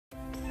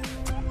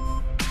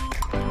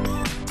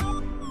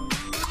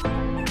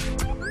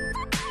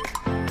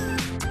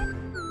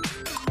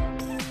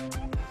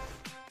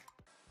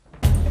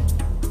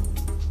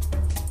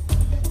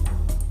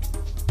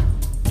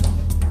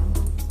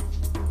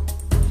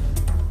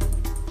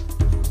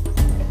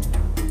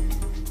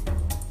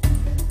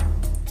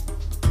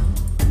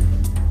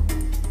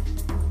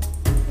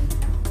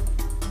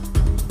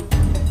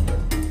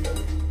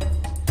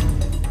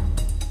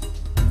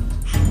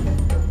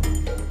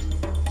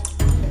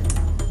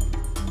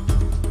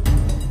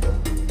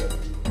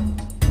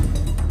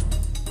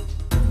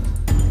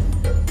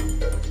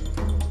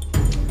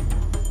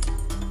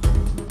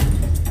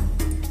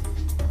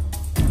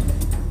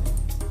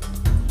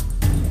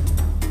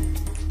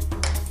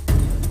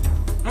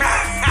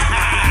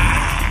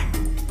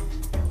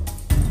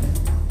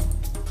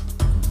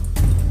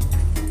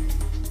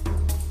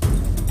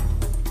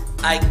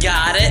I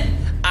got it.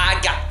 I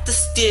got the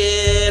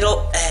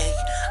Skittle egg.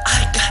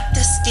 I got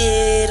the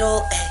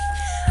Skittle egg.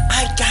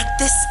 I got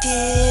the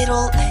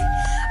Skittle egg.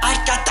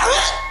 I got the...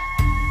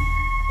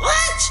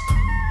 What?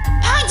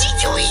 How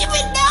did you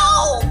even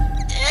know?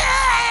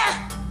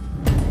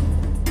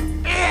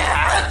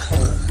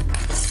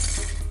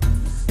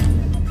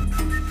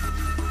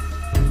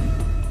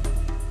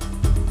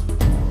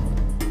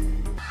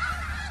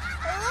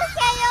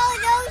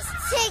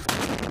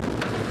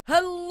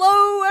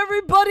 Hello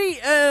everybody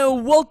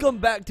and welcome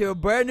back to a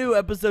brand new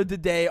episode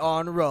today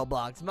on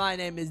Roblox. My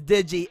name is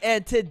Digi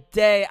and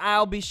today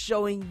I'll be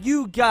showing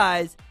you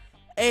guys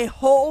a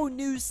whole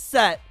new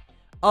set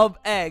of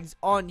eggs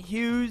on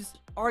Hew's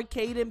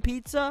Arcade and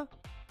Pizza.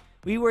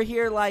 We were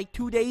here like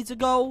 2 days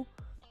ago.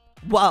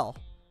 Well,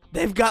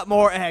 they've got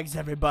more eggs,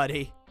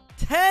 everybody.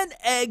 10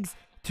 eggs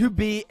to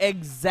be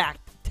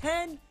exact.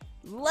 10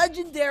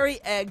 legendary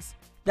eggs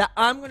that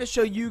I'm going to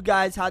show you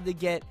guys how to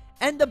get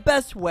and the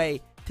best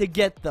way to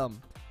get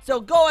them. So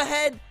go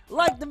ahead,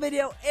 like the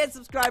video and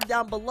subscribe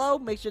down below.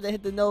 Make sure to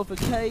hit the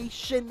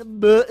notification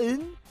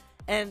button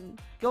and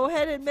go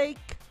ahead and make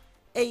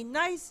a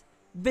nice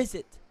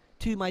visit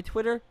to my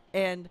Twitter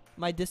and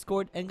my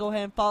Discord and go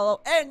ahead and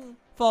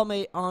follow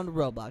me on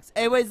Roblox.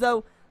 Anyways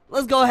though,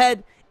 let's go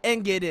ahead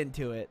and get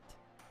into it.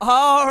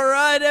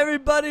 Alright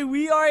everybody,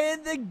 we are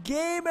in the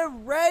game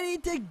and ready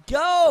to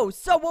go.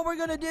 So what we're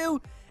gonna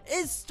do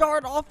is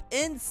start off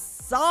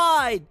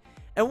inside.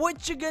 And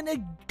what you're gonna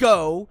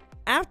go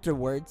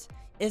afterwards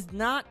is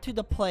not to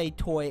the play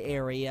toy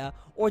area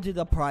or to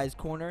the prize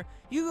corner.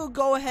 You will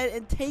go ahead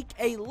and take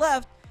a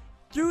left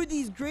through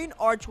these green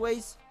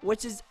archways,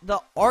 which is the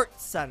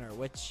art center,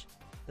 which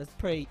that's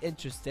pretty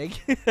interesting.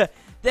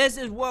 This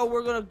is where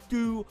we're gonna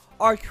do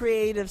our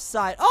creative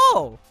side.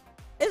 Oh,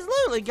 it's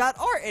literally got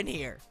art in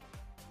here.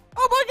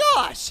 Oh my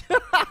gosh.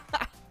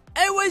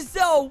 Anyway,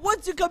 so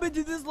once you come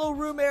into this little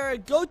room area,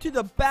 go to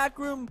the back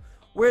room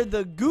where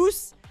the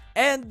goose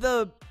and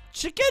the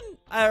chicken,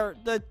 or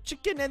the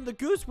chicken and the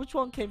goose, which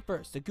one came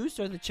first, the goose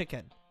or the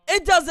chicken?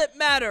 It doesn't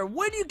matter.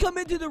 When you come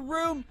into the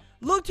room,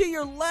 look to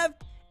your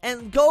left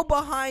and go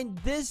behind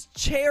this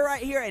chair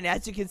right here, and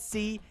as you can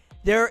see,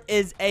 there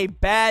is a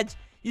badge.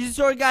 You just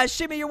sort of gotta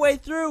shimmy your way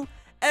through,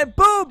 and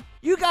boom,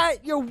 you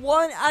got your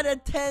 1 out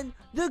of 10,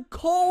 the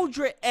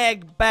cauldron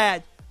egg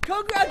badge.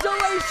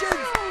 Congratulations,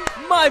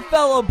 my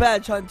fellow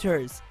badge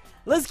hunters.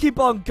 Let's keep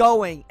on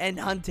going and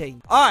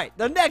hunting. Alright,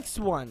 the next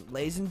one,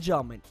 ladies and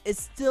gentlemen, is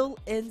still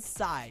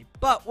inside.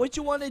 But what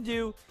you want to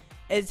do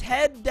is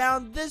head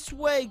down this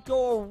way,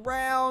 go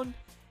around,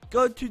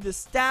 go to the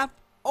staff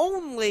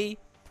only,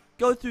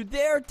 go through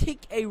there,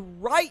 take a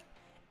right,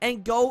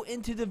 and go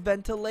into the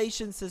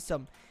ventilation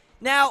system.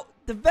 Now,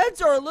 the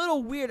vents are a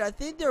little weird. I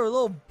think they're a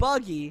little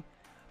buggy.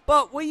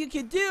 But what you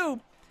can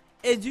do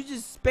is you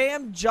just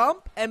spam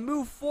jump and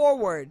move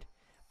forward.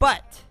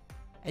 But,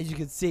 as you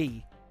can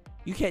see,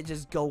 you can't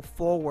just go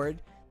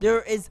forward.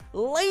 There is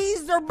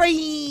laser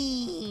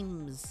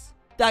beams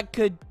that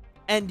could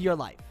end your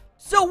life.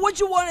 So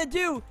what you want to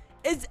do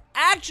is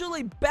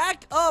actually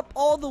back up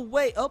all the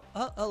way. Oh,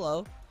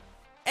 hello.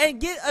 And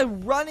get a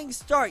running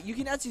start. You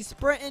can actually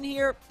sprint in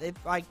here. If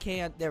I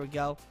can't, there we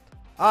go.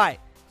 Alright,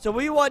 so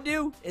what you want to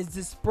do is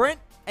to sprint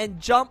and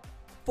jump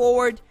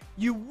forward.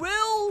 You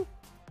will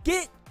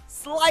get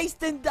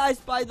sliced and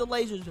diced by the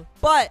lasers,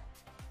 but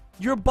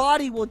your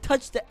body will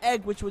touch the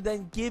egg, which will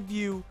then give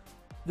you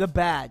the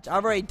badge.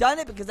 I've already done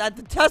it because I had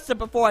to test it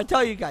before I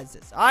tell you guys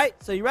this. Alright,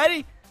 so you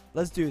ready?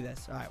 Let's do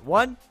this. Alright,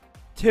 1,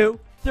 2,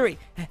 3.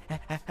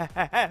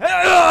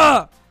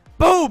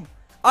 Boom!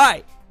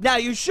 Alright, now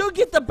you should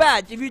get the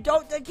badge. If you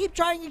don't, then keep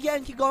trying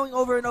again. Keep going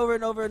over and over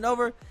and over and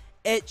over.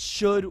 It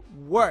should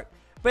work.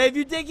 But if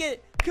you did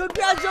it,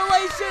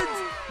 congratulations,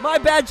 my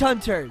badge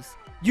hunters.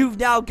 You've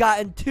now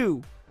gotten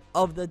 2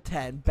 of the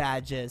 10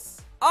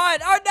 badges.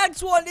 Alright, our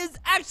next one is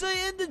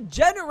actually in the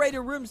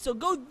generator room. So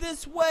go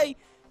this way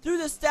through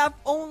the staff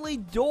only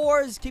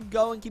doors. Keep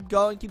going, keep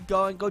going, keep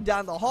going. Go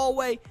down the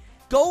hallway.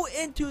 Go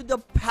into the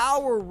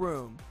power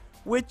room,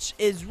 which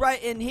is right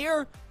in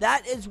here.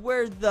 That is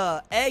where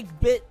the egg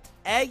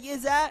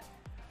is at.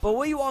 But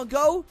where you want to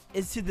go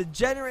is to the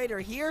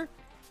generator here.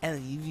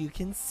 And you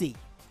can see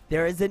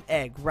there is an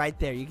egg right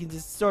there. You can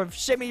just sort of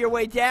shimmy your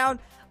way down.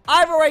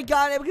 I've already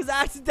got it because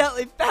I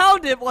accidentally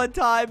found it one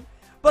time.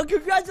 But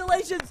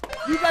congratulations,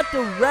 you got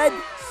the red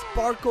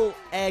sparkle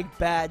egg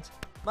badge.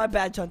 My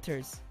badge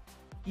hunters,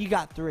 you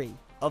got 3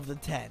 of the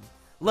 10.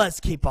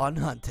 Let's keep on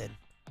hunting.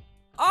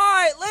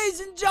 Alright, ladies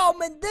and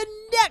gentlemen, the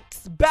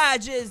next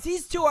badges.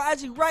 These two are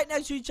actually right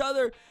next to each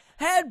other.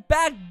 Head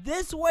back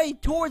this way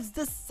towards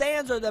the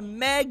Sands or the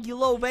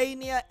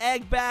Megalovania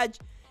egg badge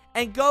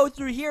and go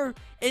through here.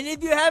 And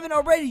if you haven't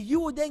already, you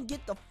will then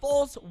get the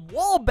false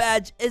wall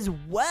badge as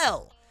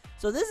well.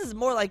 So this is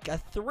more like a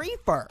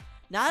 3-fer.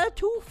 Not a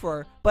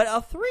 2-fer, but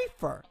a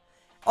 3-fer.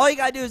 All you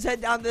gotta do is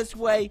head down this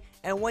way,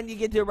 and when you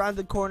get to around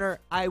the corner,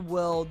 I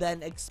will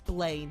then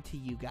explain to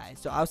you guys.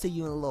 So I'll see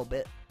you in a little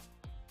bit.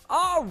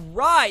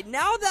 Alright,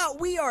 now that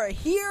we are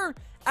here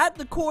at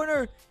the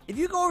corner, if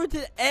you go over to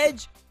the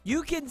edge,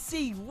 you can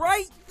see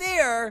right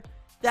there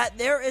that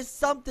there is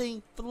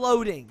something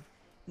floating.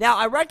 Now,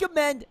 I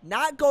recommend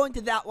not going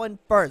to that one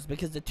first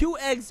because the 2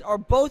 eggs are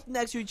both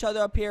next to each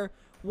other up here.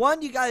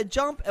 One, you gotta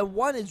jump, and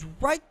one is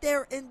right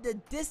there in the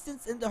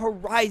distance in the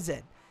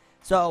horizon.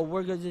 So,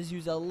 we're gonna just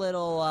use a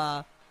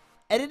little,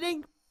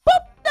 editing.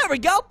 Boop! There we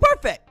go!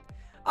 Perfect!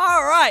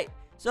 Alright,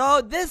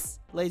 so this,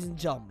 ladies and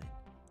gentlemen,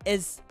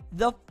 is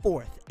the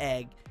 4th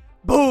egg.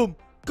 Boom!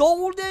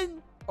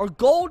 Golden, or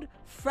gold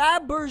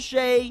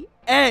Fabergé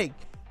egg.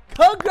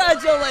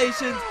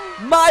 Congratulations,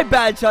 my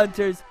badge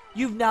hunters.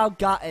 You've now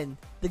gotten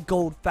the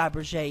gold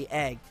Fabergé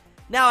egg.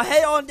 Now,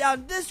 head on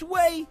down this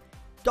way.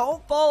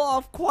 Don't fall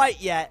off quite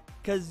yet,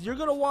 because you're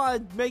going to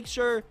want to make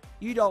sure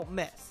you don't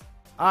miss.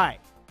 Alright,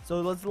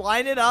 so let's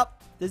line it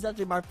up. This is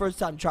actually my first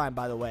time trying,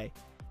 by the way.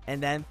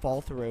 And then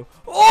fall through.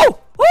 Oh!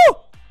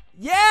 Oh!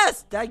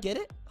 Yes! Did I get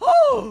it?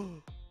 Oh!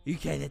 You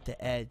can't hit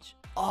the edge.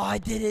 Oh, I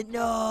didn't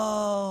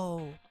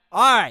know.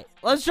 Alright,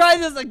 let's try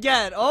this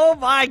again. Oh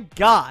my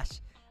gosh.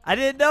 I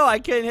didn't know I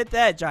couldn't hit the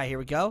edge. Alright, here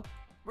we go.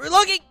 We're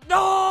looking. No!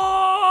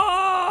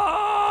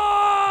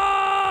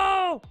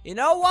 You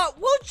know what?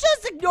 We'll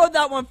just ignore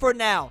that one for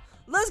now.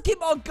 Let's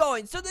keep on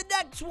going. So the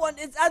next one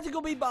is actually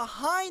going to be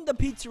behind the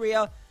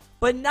pizzeria,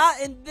 but not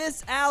in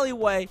this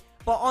alleyway,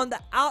 but on the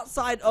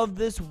outside of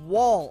this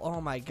wall. Oh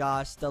my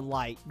gosh, the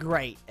light.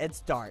 Great, it's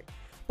dark.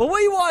 But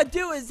what you want to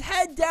do is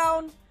head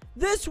down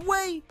this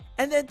way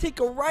and then take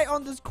a right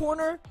on this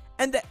corner,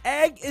 and the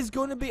egg is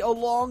going to be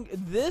along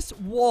this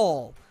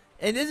wall.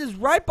 And this is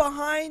right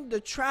behind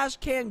the trash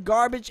can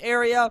garbage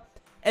area.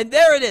 And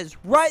there it is,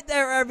 right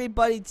there,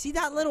 everybody. See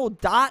that little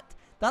dot?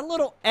 That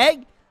little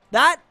egg?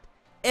 That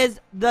is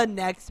the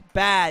next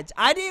badge.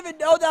 I didn't even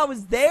know that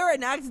was there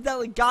and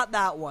accidentally got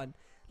that one.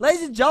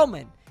 Ladies and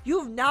gentlemen,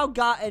 you've now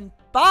gotten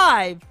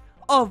 5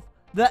 of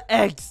the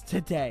eggs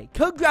today.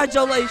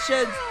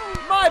 Congratulations,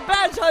 my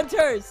badge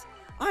hunters.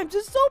 I'm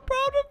just so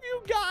proud of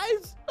you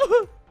guys.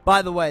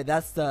 By the way,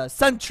 that's the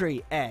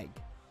sentry egg.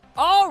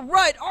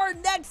 Alright, our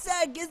next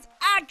egg is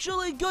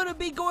actually going to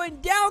be going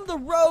down the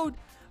road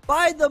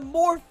by the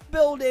morph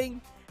building.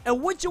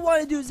 And what you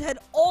want to do is head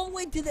all the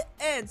way to the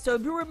end. So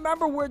if you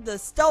remember where the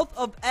stealth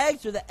of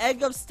eggs, or the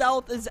egg of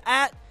stealth, is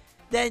at,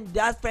 then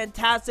that's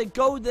fantastic.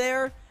 Go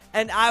there,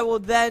 and I will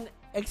then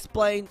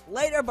explain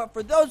later. But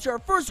for those who are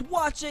first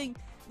watching,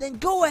 then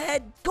go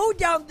ahead, go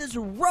down this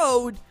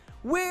road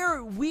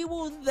where we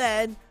will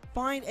then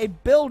find a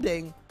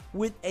building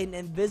with an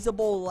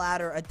invisible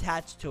ladder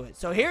attached to it.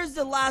 So here's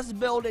the last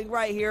building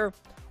right here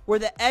where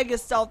the egg of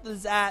stealth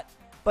is at.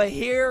 But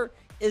here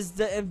is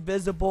the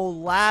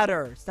invisible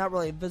ladder. It's not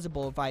really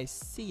invisible if I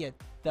see it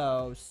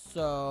though.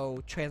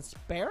 So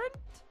transparent?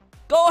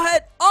 Go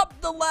ahead up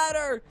the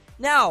ladder.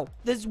 Now,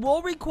 this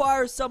will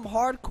require some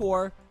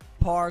hardcore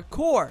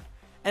parkour.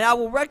 And I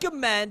will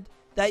recommend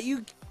that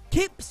you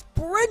keep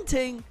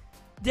sprinting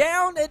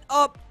down and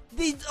up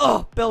these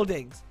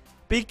buildings,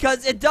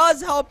 because it does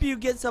help you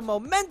get some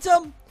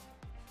momentum,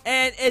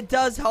 and it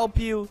does help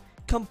you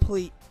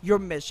complete your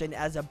mission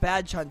as a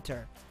badge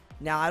hunter.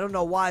 Now, I don't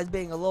know why it's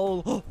being a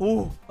little...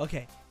 Ooh,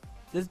 okay.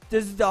 This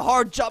is the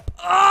hard jump.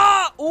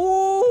 Ah!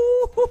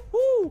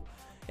 Ooh!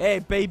 Hey,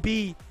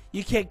 baby.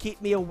 You can't keep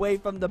me away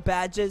from the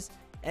badges.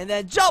 And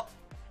then jump!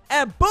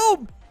 And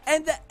boom!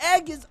 And the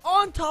egg is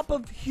on top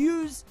of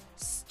Hew's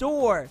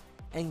store.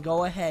 And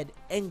go ahead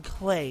and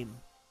claim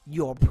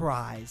your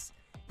prize.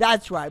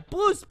 That's right.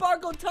 Blue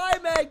Sparkle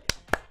Time Egg.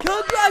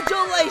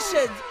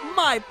 Congratulations,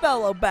 my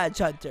fellow badge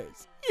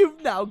hunters.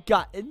 You've now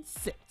gotten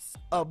 6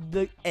 of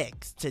the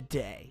eggs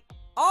today.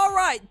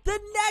 Alright, the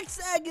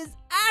next egg is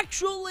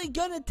actually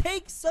gonna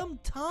take some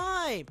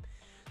time.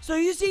 So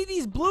you see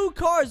these blue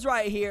cars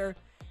right here.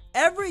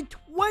 Every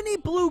 20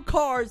 blue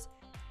cars,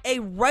 a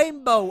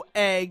rainbow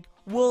egg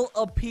will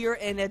appear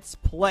in its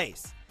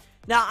place.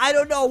 Now, I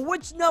don't know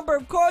which number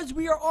of cars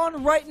we are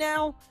on right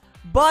now,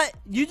 but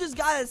you just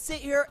gotta sit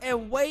here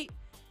and wait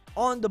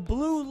on the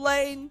blue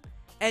lane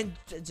and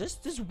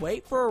just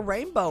wait for a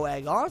rainbow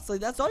egg. Honestly,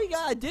 that's all you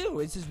gotta do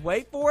is just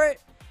wait for it.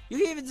 You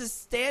can even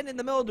just stand in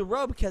the middle of the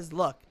road, because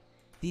look,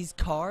 these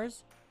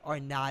cars are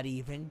not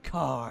even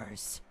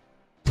cars.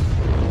 But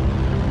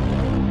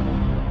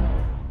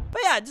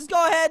yeah, just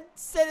go ahead,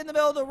 sit in the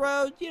middle of the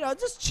road, you know,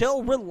 just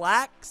chill,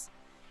 relax,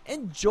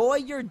 enjoy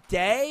your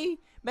day,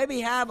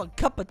 maybe have a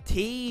cup of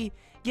tea,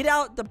 get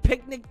out the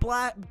picnic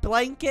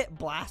blanket.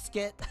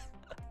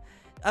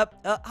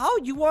 How,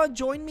 you want to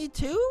join me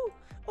too?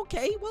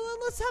 Okay, well,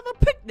 let's have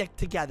a picnic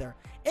together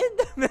in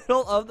the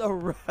middle of the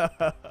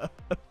road.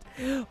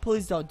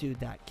 Please don't do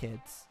that,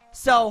 kids.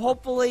 So,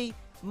 hopefully,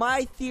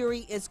 my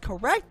theory is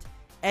correct,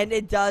 and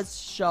it does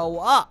show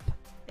up.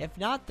 If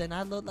not, then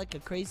I look like a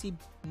crazy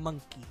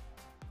monkey.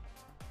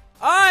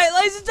 Alright,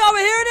 ladies and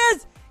gentlemen, here it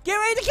is. Get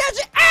ready to catch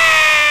it.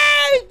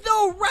 Hey!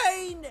 The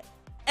rain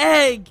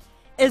egg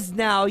is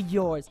now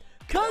yours.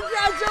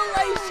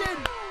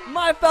 Congratulations,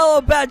 my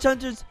fellow badge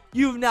hunters.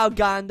 You've now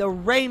gotten the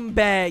rain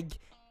bag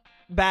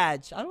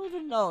badge. I don't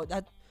even know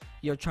that.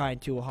 You're trying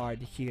too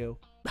hard, Hugh.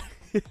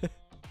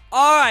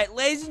 Alright,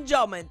 ladies and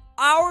gentlemen,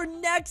 our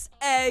next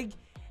egg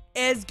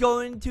is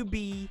going to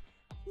be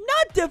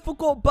not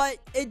difficult, but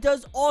it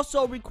does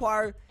also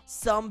require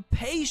some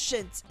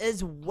patience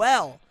as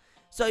well.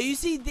 So you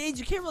see these,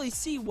 you can't really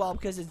see well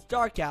because it's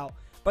dark out,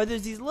 but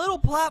there's these little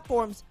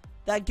platforms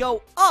that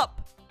go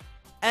up,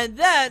 and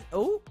then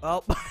Toodaloo!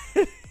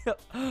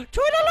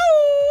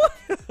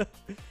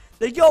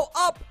 They go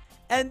up,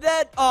 and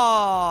then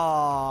alright,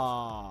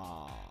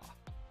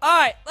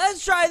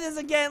 let's try this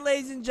again,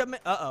 ladies and gentlemen.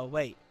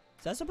 Wait,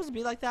 is that supposed to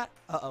be like that?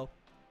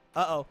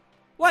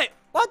 Wait,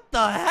 what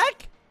the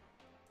heck?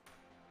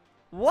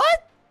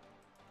 What?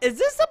 Is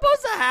this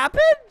supposed to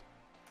happen?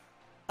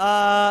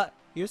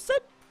 Houston?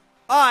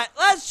 Alright,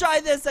 let's try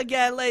this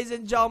again, ladies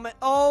and gentlemen.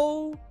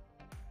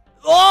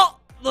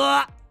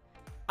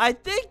 I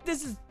think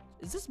this is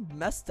this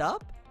messed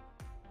up?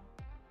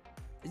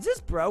 Is this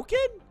broken?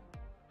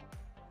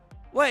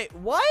 Wait,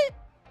 what?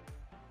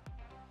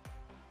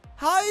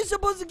 How are you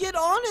supposed to get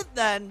on it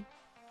then?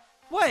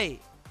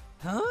 Wait,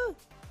 huh?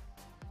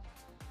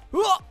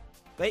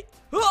 Wait,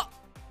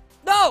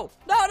 no!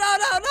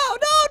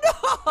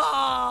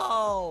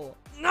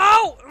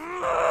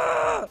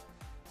 No!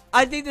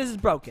 I think this is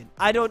broken.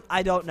 I don't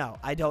know.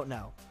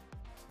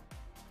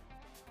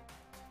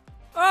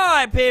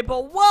 Alright,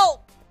 people.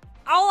 Well,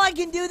 all I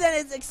can do then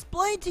is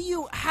explain to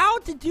you how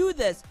to do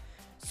this.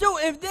 So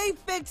if they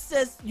fix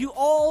this, you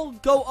all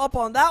go up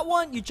on that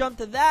one, you jump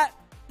to that,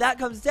 that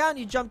comes down,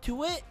 you jump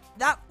to it.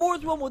 That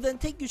fourth one will then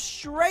take you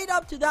straight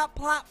up to that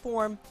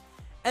platform,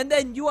 and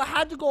then you will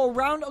have to go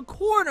around a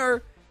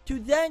corner to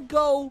then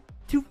go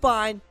to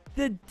find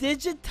the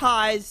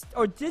digitized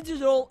or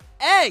digital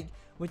egg,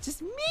 which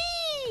is me.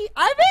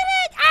 I'm in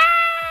it.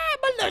 I'm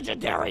a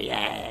legendary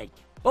egg.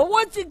 But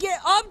once you get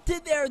up to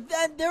there,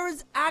 then there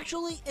is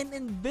actually an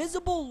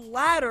invisible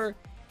ladder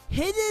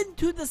hidden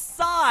to the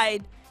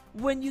side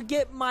when you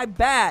get my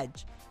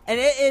badge, and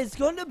it is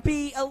going to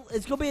be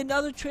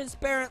another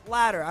transparent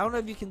ladder. I don't know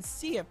if you can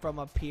see it from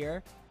up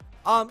here.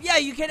 Yeah,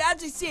 you can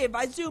actually see it. If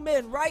I zoom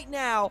in right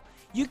now,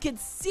 you can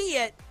see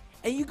it,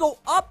 and you go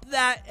up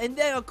that and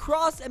then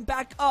across and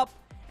back up,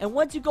 and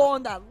once you go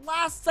on that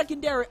last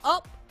secondary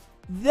up,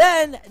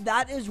 then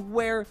that is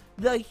where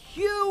the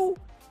Hew,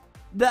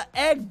 the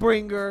egg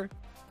bringer,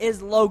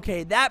 is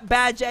located. That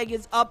badge egg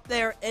is up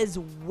there as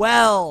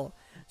well.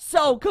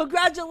 So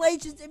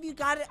congratulations if you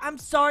got it. I'm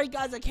sorry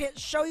guys, I can't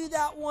show you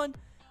that one.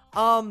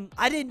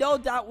 I didn't know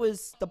that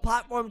was the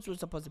platforms were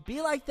supposed to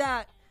be like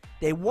that.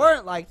 They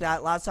weren't like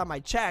that last time I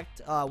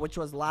checked, which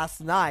was last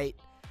night.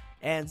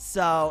 And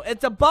so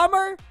it's a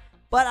bummer,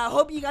 but I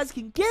hope you guys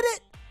can get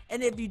it.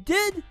 And if you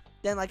did,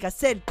 then like I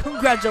said,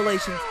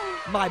 congratulations,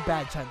 my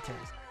badge hunters.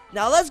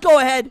 Now let's go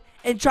ahead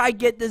and try to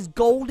get this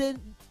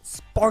golden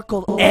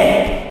sparkled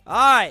egg.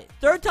 Alright,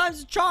 third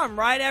time's a charm,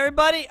 right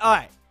everybody?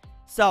 Alright,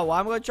 so what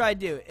I'm going to try to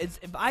do is,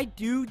 if I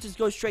do just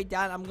go straight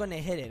down, I'm going to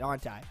hit it,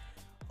 aren't I?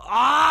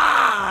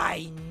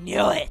 I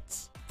knew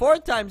it.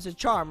 Fourth time's a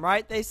charm,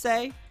 right, they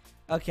say?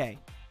 Okay,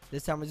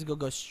 this time we're just going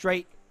to go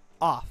straight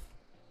off.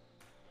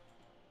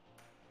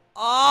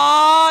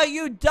 Oh,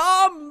 you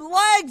dumb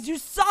legs, you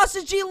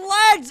sausagey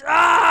legs.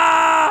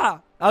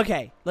 Ah!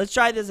 Okay, let's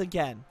try this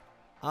again.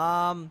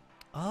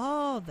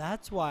 Oh,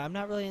 that's why I'm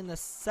not really in the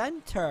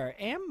center,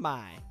 am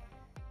I?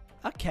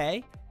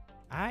 Okay.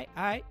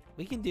 Alright,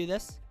 we can do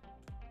this.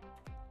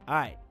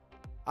 Alright.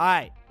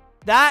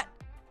 That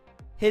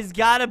has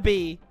gotta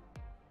be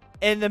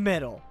in the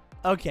middle.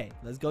 Okay,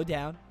 let's go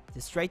down.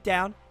 Just straight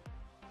down.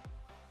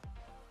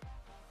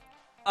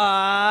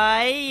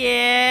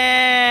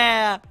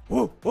 Yeah!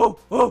 Woo.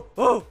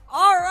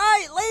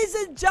 Alright, ladies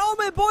and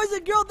gentlemen, boys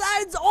and girls,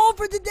 that is all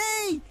for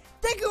today.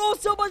 Thank you all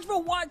so much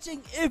for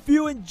watching. If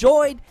you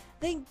enjoyed,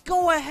 then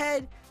go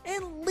ahead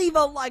and leave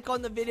a like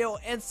on the video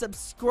and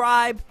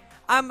subscribe.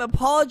 I'm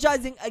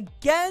apologizing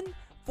again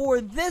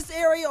for this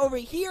area over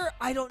here.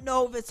 I don't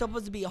know if it's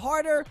supposed to be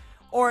harder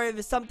or if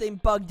it's something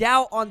bugged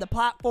out on the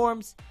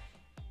platforms.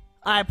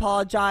 I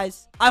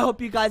apologize. I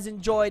hope you guys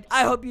enjoyed.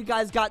 I hope you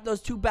guys got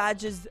those two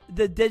badges,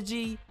 the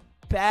Digi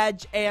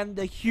badge and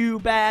the Hew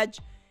badge.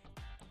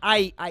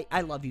 I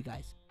love you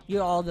guys.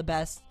 You're all the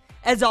best.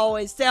 As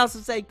always, stay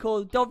awesome, stay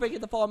cool. Don't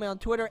forget to follow me on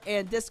Twitter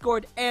and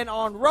Discord and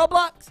on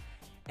Roblox.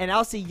 And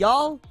I'll see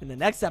y'all in the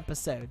next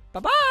episode.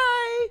 Bye-bye.